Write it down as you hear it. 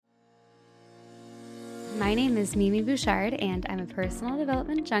My name is Mimi Bouchard, and I'm a personal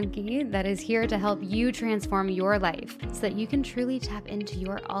development junkie that is here to help you transform your life so that you can truly tap into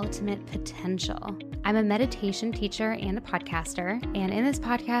your ultimate potential. I'm a meditation teacher and a podcaster, and in this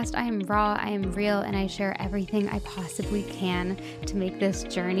podcast, I am raw, I am real, and I share everything I possibly can to make this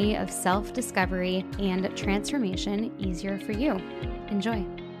journey of self-discovery and transformation easier for you. Enjoy.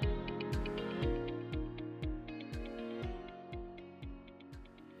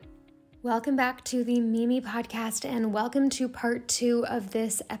 Welcome back to the Mimi podcast, and welcome to part 2 of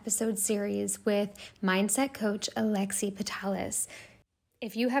this episode series with mindset coach Alexi Patalis.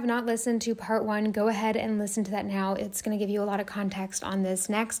 If you have not listened to part 1, go ahead and listen to that now. It's going to give you a lot of context on this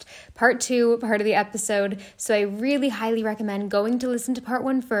next part 2 part of the episode. So I really highly recommend going to listen to part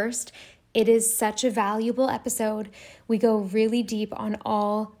 1 first. It is such a valuable episode. We go really deep on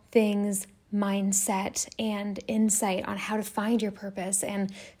all things mindset and insight on how to find your purpose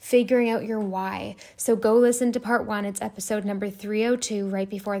and figuring out your why. So go listen to part 1. It's episode number 302 right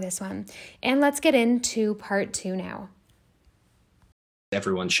before this one. And let's get into part 2 now.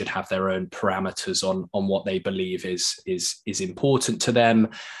 Everyone should have their own parameters on what they believe is important to them.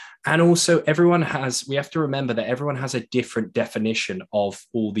 And also we have to remember that everyone has a different definition of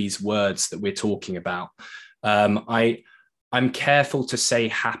all these words that we're talking about. I'm careful to say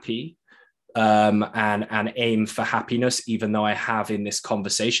happy and aim for happiness, even though I have in this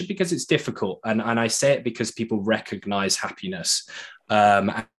conversation, because it's difficult. And I say it because people recognize happiness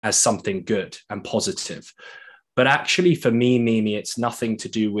as something good and positive. But actually for me, Mimi, it's nothing to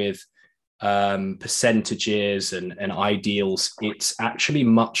do with percentages and ideals. It's actually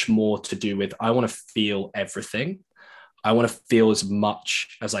much more to do with, I want to feel everything. I want to feel as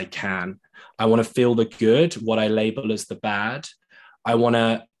much as I can. I want to feel the good, what I label as the bad. I want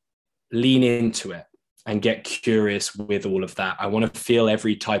to lean into it and get curious with all of that. I want to feel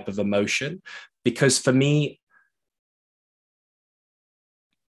every type of emotion, because for me,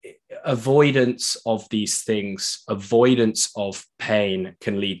 avoidance of these things, avoidance of pain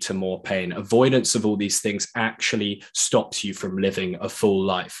can lead to more pain. Avoidance of all these things actually stops you from living a full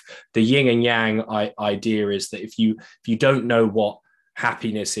life. The yin and yang idea is that if you don't know what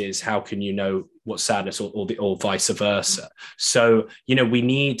happiness is, how can you know what sadness or vice versa? So, we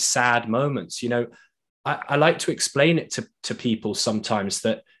need sad moments. I like to explain it to people sometimes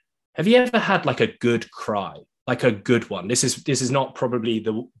that, have you ever had like a good cry, like a good one? This is not probably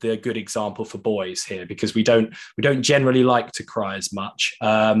the good example for boys here, because we don't generally like to cry as much,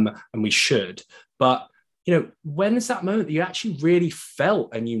 and we should. But when is that moment that you actually really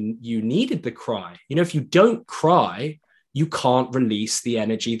felt and you needed the cry? If you don't cry, you can't release the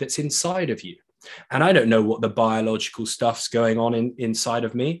energy that's inside of you. And I don't know what the biological stuff's going on inside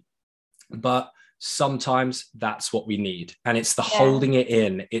of me, but sometimes that's what we need. And it's the holding it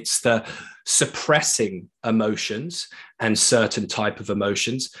in. It's the suppressing emotions and certain type of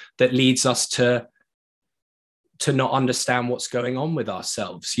emotions that leads us to not understand what's going on with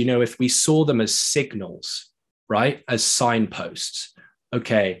ourselves. If we saw them as signals, right? As signposts.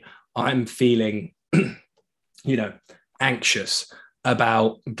 Okay, I'm feeling, anxious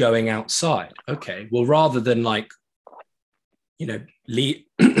about going outside. Okay, well, rather than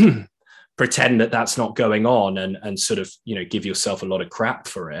pretend that that's not going on and sort of, give yourself a lot of crap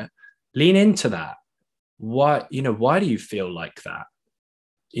for it, lean into that. Why do you feel like that?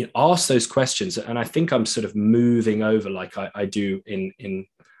 Ask those questions. And I think I'm sort of moving over like I do in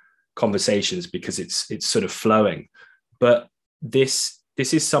conversations, because it's sort of flowing. But this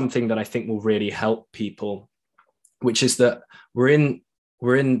is something that I think will really help people, which is that we're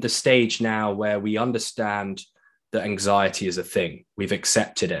in the stage now where we understand that anxiety is a thing. We've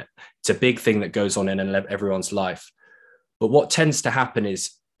accepted it. It's a big thing that goes on in everyone's life. But what tends to happen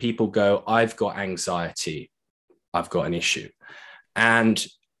is people go, I've got anxiety. I've got an issue. And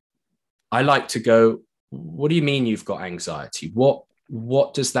I like to go, what do you mean you've got anxiety?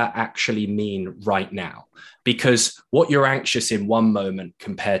 What does that actually mean right now? Because what you're anxious in one moment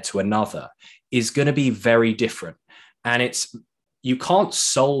compared to another is going to be very different. And you can't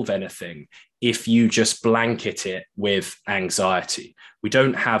solve anything if you just blanket it with anxiety. We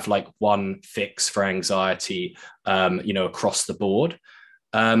don't have like one fix for anxiety, across the board.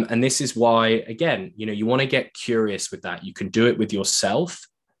 And this is why, again, you want to get curious with that. You can do it with yourself,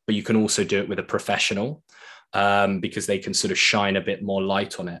 but you can also do it with a professional, because they can sort of shine a bit more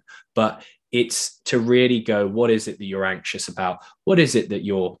light on it. But it's to really go, what is it that you're anxious about? What is it that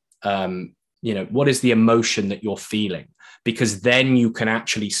you're, what is the emotion that you're feeling? Because then you can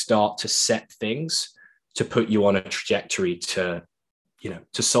actually start to set things to put you on a trajectory to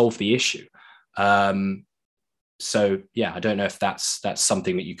solve the issue. So yeah, I don't know if that's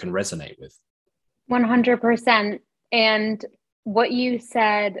something that you can resonate with. 100%. And what you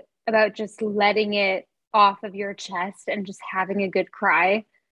said about just letting it off of your chest and just having a good cry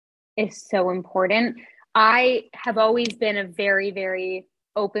is so important. I have always been a very, very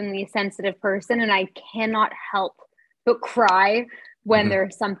openly sensitive person, and I cannot help but cry when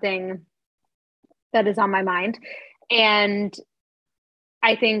there's something that is on my mind. And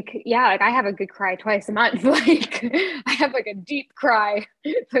I think, yeah, like I have a good cry twice a month. Like I have like a deep cry,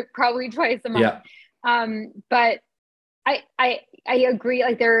 like probably twice a month. But I agree.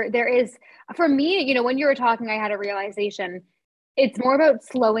 Like there is, for me, you know, when you were talking, I had a realization. It's more about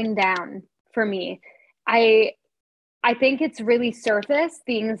slowing down for me. I think it's really surface,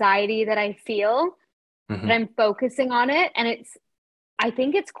 the anxiety that I feel, that I'm focusing on it. And I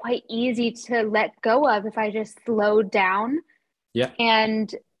think it's quite easy to let go of if I just slowed down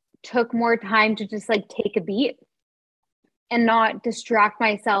and took more time to just like take a beat and not distract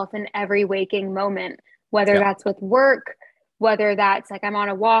myself in every waking moment, whether that's with work, whether that's like I'm on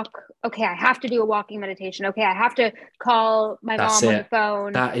a walk. Okay, I have to do a walking meditation. Okay, I have to call my mom on the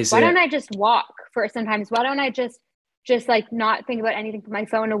phone. Why don't I just walk for sometimes? Why don't I just like not think about anything, put my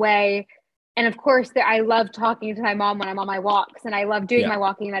phone away? And of course, I love talking to my mom when I'm on my walks, and I love doing my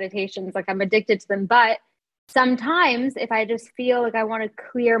walking meditations. Like I'm addicted to them. But sometimes if I just feel like I want to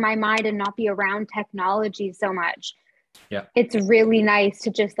clear my mind and not be around technology so much, it's really nice to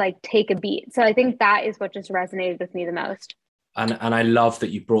just like take a beat. So I think that is what just resonated with me the most. And I love that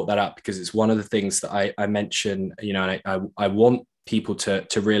you brought that up, because it's one of the things that I mention, you know, and I want people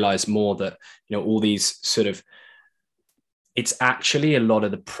to realize more that, you know, all these sort of, it's actually a lot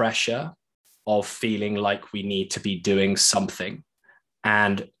of the pressure of feeling like we need to be doing something,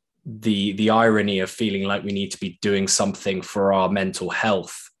 and the irony of feeling like we need to be doing something for our mental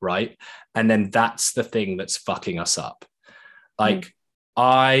health, right? And then that's the thing that's fucking us up. Like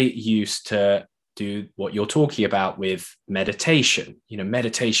I used to do what you're talking about with meditation. You know,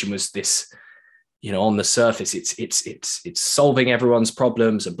 meditation was this, you know, on the surface, it's solving everyone's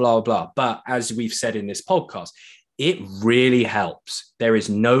problems and blah, blah. But as we've said in this podcast, it really helps. There is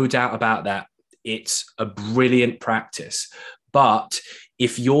no doubt about that. It's a brilliant practice. But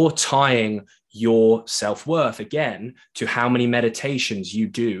if you're tying your self-worth again to how many meditations you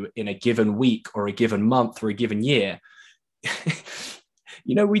do in a given week or a given month or a given year,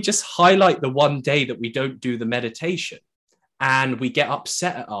 you know, we just highlight the one day that we don't do the meditation and we get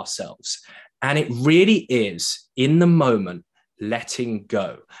upset at ourselves. And it really is in the moment, letting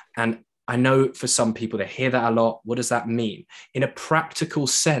go. And I know for some people, they hear that a lot. What does that mean? In a practical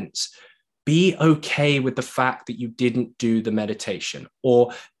sense, be okay with the fact that you didn't do the meditation,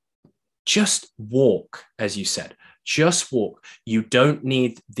 or just walk, as you said, just walk. You don't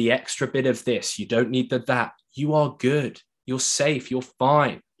need the extra bit of this. You don't need that. You are good. You're safe. You're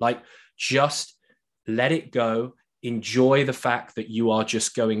fine. Like, just let it go. Enjoy the fact that you are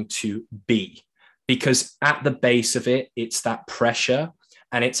just going to be, because at the base of it, it's that pressure,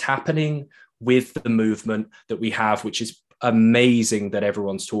 and it's happening with the movement that we have, which is amazing that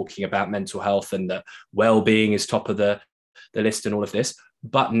everyone's talking about mental health and that well-being is top of the list and all of this.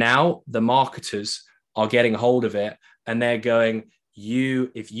 But now the marketers are getting hold of it, and they're going,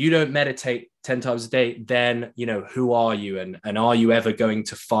 if you don't meditate 10 times a day, then, you know, who are you? And are you ever going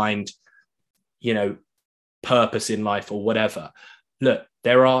to find, you know, purpose in life or whatever? Look,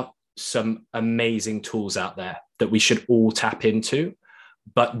 there are some amazing tools out there that we should all tap into,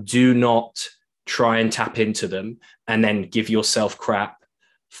 but do not try and tap into them and then give yourself crap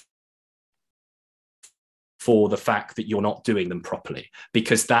for the fact that you're not doing them properly,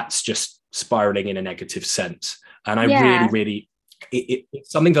 because that's just spiraling in a negative sense. And I really,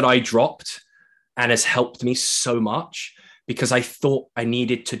 it's something that I dropped and has helped me so much, because I thought I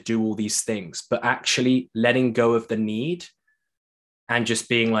needed to do all these things, but actually letting go of the need and just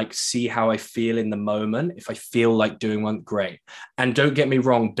being like, see how I feel in the moment. If I feel like doing one, great. And don't get me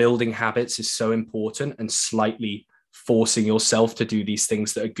wrong, building habits is so important, and slightly forcing yourself to do these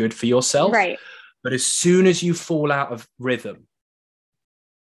things that are good for yourself. Right. But as soon as you fall out of rhythm,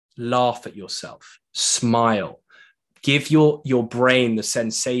 laugh at yourself, smile, give your brain the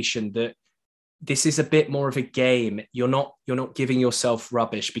sensation that this is a bit more of a game. You're not giving yourself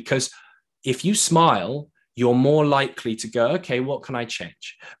rubbish, because if you smile, you're more likely to go, okay, what can I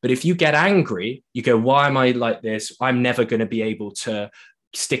change? But if you get angry, you go, why am I like this? I'm never going to be able to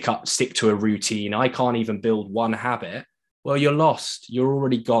stick to a routine. I can't even build one habit. Well, you're lost. You're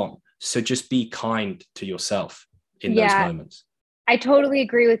already gone. So just be kind to yourself in those moments. I totally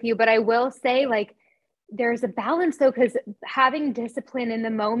agree with you, but I will say, like, there's a balance though, because having discipline in the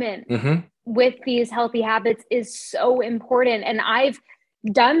moment with these healthy habits is so important. And I've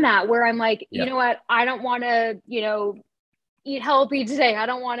done that where I'm like, Yeah. you know what? I don't want to, eat healthy today. I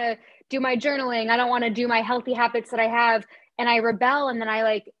don't want to do my journaling. I don't want to do my healthy habits that I have. And I rebel. And then I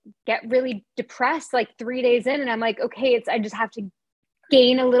like get really depressed like 3 days in. And I'm like, okay, I just have to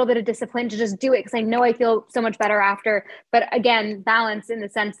gain a little bit of discipline to just do it. Cause I know I feel so much better after. But again, balance in the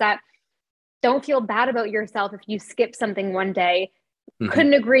sense that don't feel bad about yourself if you skip something one day. Mm-hmm.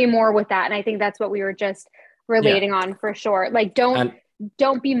 Couldn't agree more with that. And I think that's what we were just relating on for sure. Like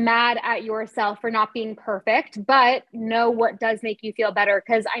don't be mad at yourself for not being perfect, but know what does make you feel better.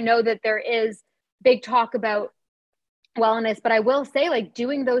 Cause I know that there is big talk about wellness, but I will say like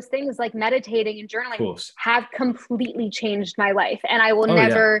doing those things like meditating and journaling have completely changed my life. And I will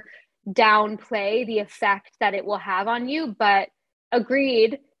never downplay the effect that it will have on you, but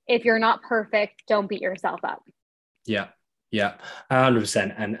agreed, if you're not perfect, don't beat yourself up. Yeah. Yeah,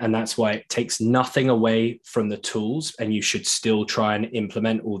 100%. And that's why it takes nothing away from the tools, and you should still try and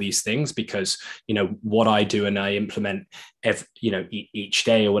implement all these things, because, what I do and I implement each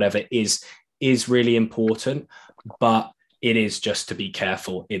day or whatever is really important, but it is just to be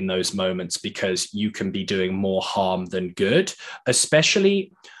careful in those moments, because you can be doing more harm than good,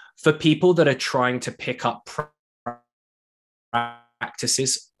 especially for people that are trying to pick up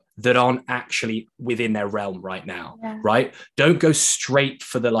practices that aren't actually within their realm right now, right? Don't go straight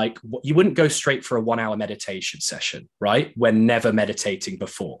for you wouldn't go straight for a 1 hour meditation session, right? When never meditating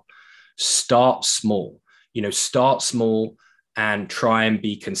before. Start small, and try and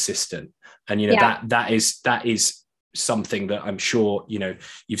be consistent. And, that is something that I'm sure,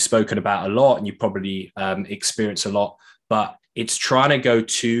 you've spoken about a lot, and you probably experience a lot, but it's trying to go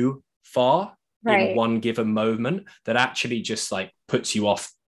too far in one given moment that actually just like puts you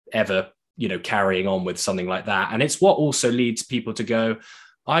off ever carrying on with something like that. And it's what also leads people to go,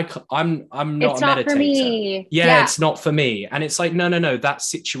 I'm not a meditator. For me. Yeah, it's not for me. And it's like, no, that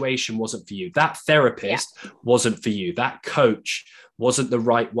situation wasn't for you. That therapist wasn't for you. That coach wasn't the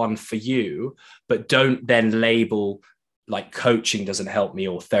right one for you. But don't then label like coaching doesn't help me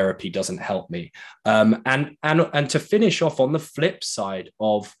or therapy doesn't help me. And to finish off on the flip side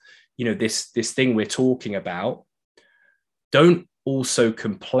of this thing we're talking about, don't also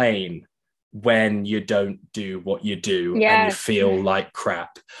complain when you don't do what you do and you feel like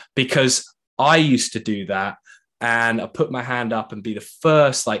crap, because I used to do that, and I put my hand up and be the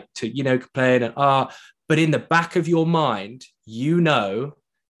first to complain and but in the back of your mind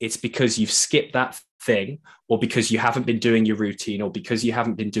it's because you've skipped that thing, or because you haven't been doing your routine, or because you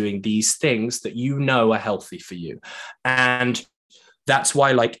haven't been doing these things that are healthy for you. And that's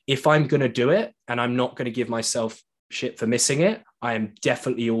why, like, if I'm going to do it and I'm not going to give myself shit for missing it, I am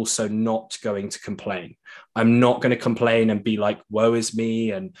definitely also not going to complain. I'm not going to complain and be like, woe is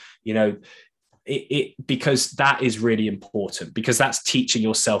me. And, because that is really important, because that's teaching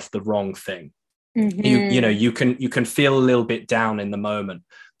yourself the wrong thing. Mm-hmm. You can feel a little bit down in the moment,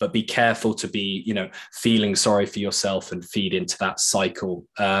 but be careful to be, feeling sorry for yourself and feed into that cycle.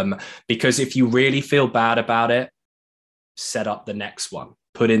 Because if you really feel bad about it, set up the next one.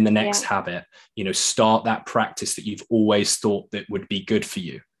 Put in the next habit, start that practice that you've always thought that would be good for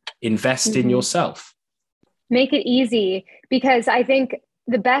you. Invest in yourself. Make it easy, because I think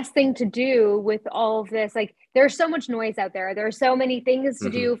the best thing to do with all of this, like, there's so much noise out there. There are so many things to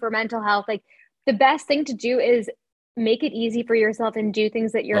do for mental health. Like, the best thing to do is make it easy for yourself and do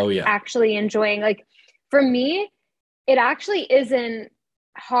things that you're actually enjoying. Like, for me, it actually isn't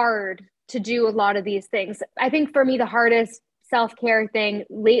hard to do a lot of these things. I think for me, the hardest self-care thing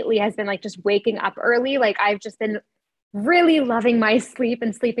lately has been like just waking up early. Like, I've just been really loving my sleep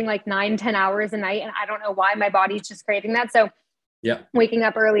and sleeping like 9-10 hours a night. And I don't know why my body's just craving that. So waking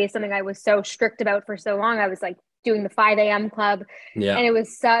up early is something I was so strict about for so long. I was like doing the 5 a.m. club and it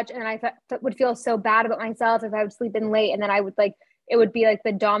was and I would feel so bad about myself if I would sleep in late. And then I would it would be like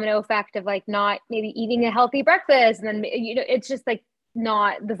the domino effect of like not maybe eating a healthy breakfast. And then, it's just like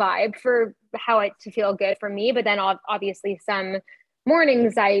not the vibe for how it to feel good for me. But then obviously some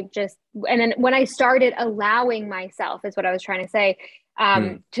mornings and then when I started allowing myself, is what I was trying to say,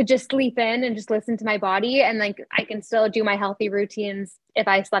 to just sleep in and just listen to my body, and like I can still do my healthy routines if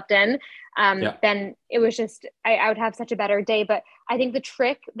I slept in, then it was just I would have such a better day. But I think the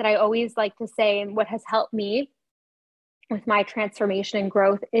trick that I always like to say, and what has helped me with my transformation and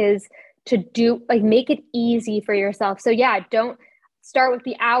growth, is to make it easy for yourself. So don't start with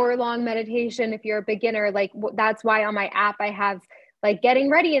the hour-long meditation if you're a beginner. Like, that's why on my app I have like getting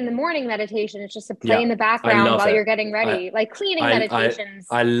ready in the morning meditation. It's just to play in the background while you're getting ready, like cleaning meditations.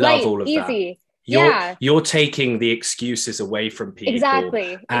 I love all of easy. You're taking the excuses away from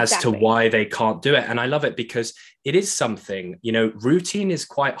people as to why they can't do it. And I love it because it is something, routine is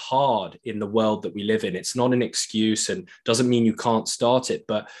quite hard in the world that we live in. It's not an excuse and doesn't mean you can't start it.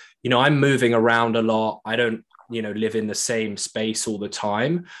 But, I'm moving around a lot. I don't, live in the same space all the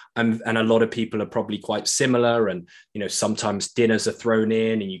time. And a lot of people are probably quite similar. And, sometimes dinners are thrown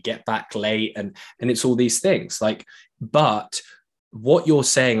in and you get back late and it's all these things but what you're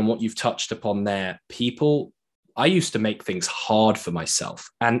saying and what you've touched upon there, I used to make things hard for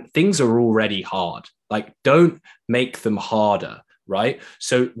myself and things are already hard. Don't make them harder, right?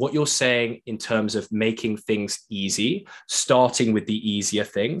 So what you're saying in terms of making things easy, starting with the easier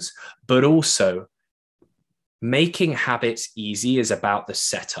things, but also making habits easy is about the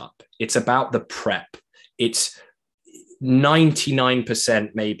setup. It's about the prep. It's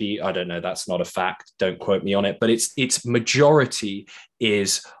 99%, maybe, I don't know, that's not a fact, don't quote me on it, but its majority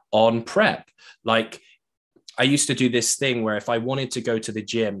is on prep. I used to do this thing where if I wanted to go to the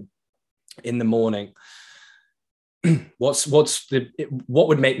gym in the morning, what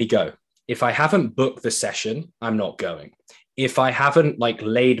would make me go? If I haven't booked the session, I'm not going. If I haven't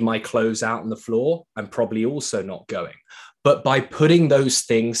laid my clothes out on the floor, I'm probably also not going. But by putting those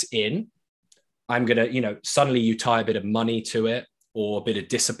things in, I'm going to, suddenly you tie a bit of money to it or a bit of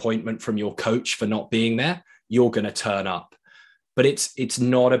disappointment from your coach for not being there, you're going to turn up. But it's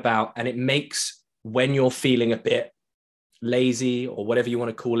not about, and it makes, when you're feeling a bit lazy or whatever you want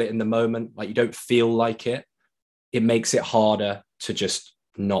to call it in the moment, you don't feel like it, it makes it harder to just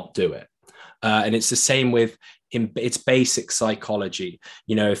not do it. And it's the same with, it's basic psychology.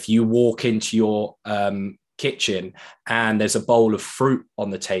 If you walk into your kitchen and there's a bowl of fruit on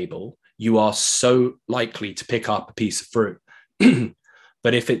the table, you are so likely to pick up a piece of fruit.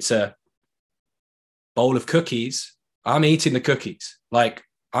 But if it's a bowl of cookies, I'm eating the cookies. I'm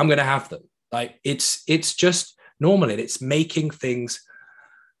going to have them. It's just normal. And it's making things,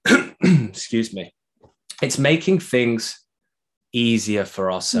 excuse me, it's making things easier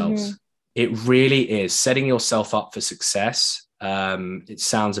for ourselves. Mm-hmm. It really is setting yourself up for success. It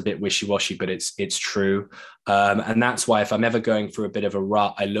sounds a bit wishy-washy, but it's true. And that's why if I'm ever going through a bit of a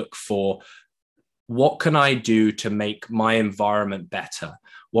rut, I look for what can I do to make my environment better?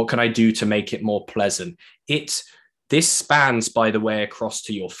 What can I do to make it more pleasant? This spans, by the way, across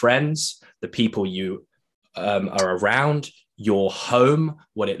to your friends, the people you are around, your home,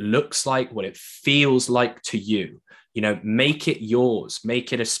 what it looks like, what it feels like to you. Make it yours,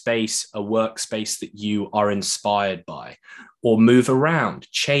 make it a space, a workspace that you are inspired by, or move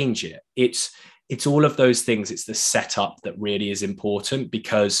around, change it. It's all of those things. It's the setup that really is important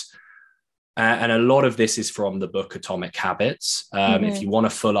because, and a lot of this is from the book Atomic Habits. If you want a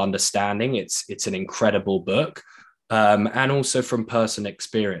full understanding, it's an incredible book, and also from personal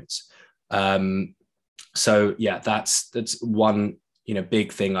experience. So yeah, that's one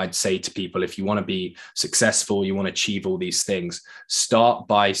big thing I'd say to people. If you want to be successful, you want to achieve all these things, start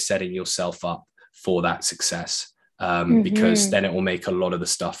by setting yourself up for that success, because then it will make a lot of the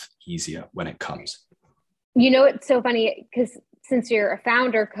stuff easier when it comes. It's so funny because since you're a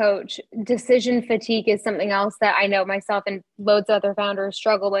founder coach, decision fatigue is something else that I know myself and loads of other founders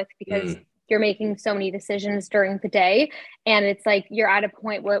struggle with because you're making so many decisions during the day. And it's you're at a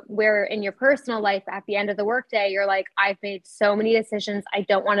point where in your personal life, at the end of the workday, you're I've made so many decisions. I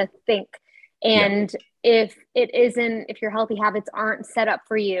don't want to think. And if your healthy habits aren't set up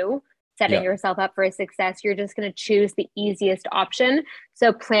for you, setting yourself up for a success, you're just going to choose the easiest option.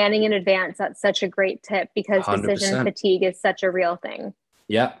 So planning in advance, that's such a great tip because 100%. Decision fatigue is such a real thing.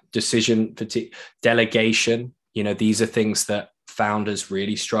 Yeah. Decision fatigue, delegation, these are things that founders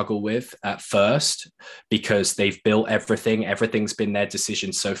really struggle with at first because they've built everything's been their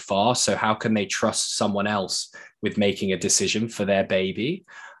decision so far. So how can they trust someone else with making a decision for their baby?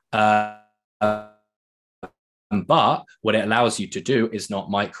 But what it allows you to do is not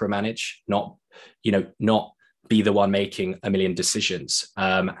micromanage, not be the one making a million decisions.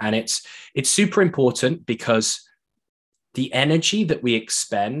 And it's super important because the energy that we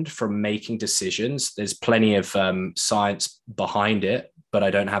expend from making decisions, there's plenty of science behind it, but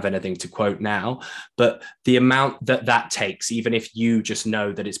I don't have anything to quote now. But the amount that takes, even if you just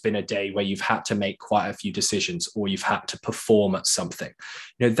know that it's been a day where you've had to make quite a few decisions or you've had to perform at something,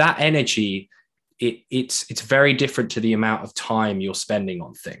 that energy, it's very different to the amount of time you're spending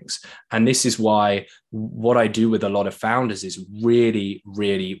on things. And this is why what I do with a lot of founders is really,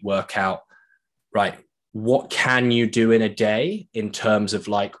 really work out, right, what can you do in a day in terms of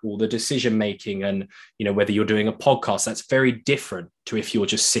all the decision making and, whether you're doing a podcast, that's very different to if you're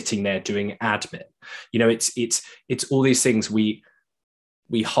just sitting there doing admin. It's all these things. We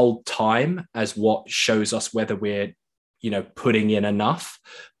we hold time as what shows us whether we're, putting in enough.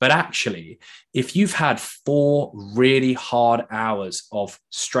 But actually, if you've had 4 really hard hours of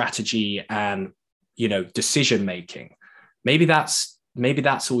strategy and, decision making, maybe that's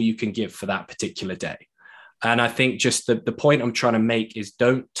all you can give for that particular day. And I think just the point I'm trying to make is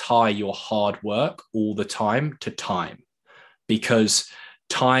don't tie your hard work all the time to time, because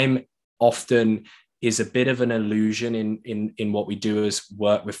time often is a bit of an illusion in what we do as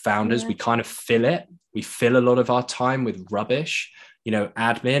work with founders. We kind of fill it. We fill a lot of our time with rubbish,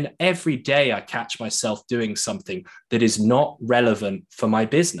 admin. Every day I catch myself doing something that is not relevant for my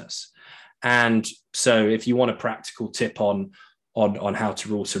business. And so if you want a practical tip on how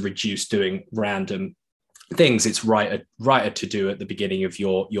to also reduce doing random things, it's write a to-do at the beginning of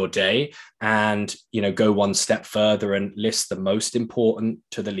your day, and go one step further and list the most important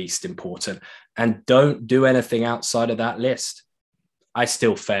to the least important, and don't do anything outside of that list. I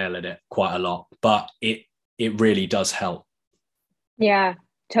still fail at it quite a lot, but it really does help. Yeah,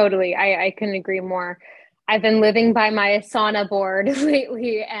 totally. I couldn't agree more. I've been living by my Asana board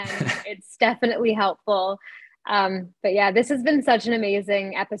lately, and it's definitely helpful. But yeah, this has been such an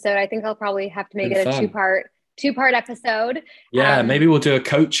amazing episode. I think I'll probably have to make it a two-part episode. Yeah, maybe we'll do a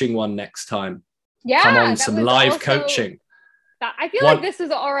coaching one next time. Yeah, come on, some live coaching. I feel like this is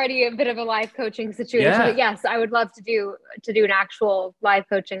already a bit of a live coaching situation, but yes, I would love to do an actual live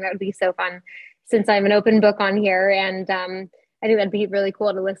coaching. That would be so fun, since I'm an open book on here, and I think that'd be really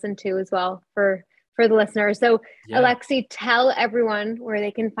cool to listen to as well for the listeners. So Alexi, tell everyone where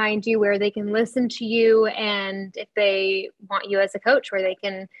they can find you, where they can listen to you, and if they want you as a coach, where they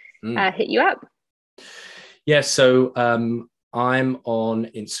can hit you up. Yeah, so I'm on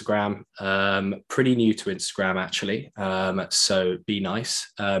Instagram, pretty new to Instagram actually. So be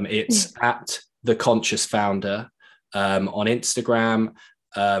nice. It's at The Conscious Founder on Instagram,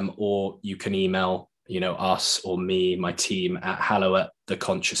 or you can email, us or me, my team at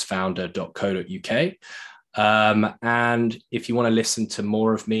hello@theconsciousfounder.co.uk. And if you want to listen to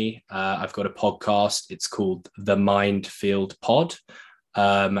more of me, I've got a podcast. It's called The Mind Field Pod.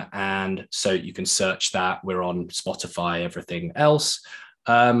 And so you can search that. We're on Spotify, everything else.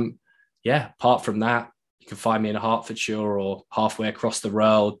 Apart from that, you can find me in Hertfordshire or halfway across the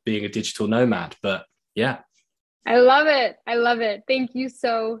world, being a digital nomad. But yeah. I love it. Thank you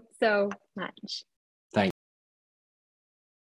so much.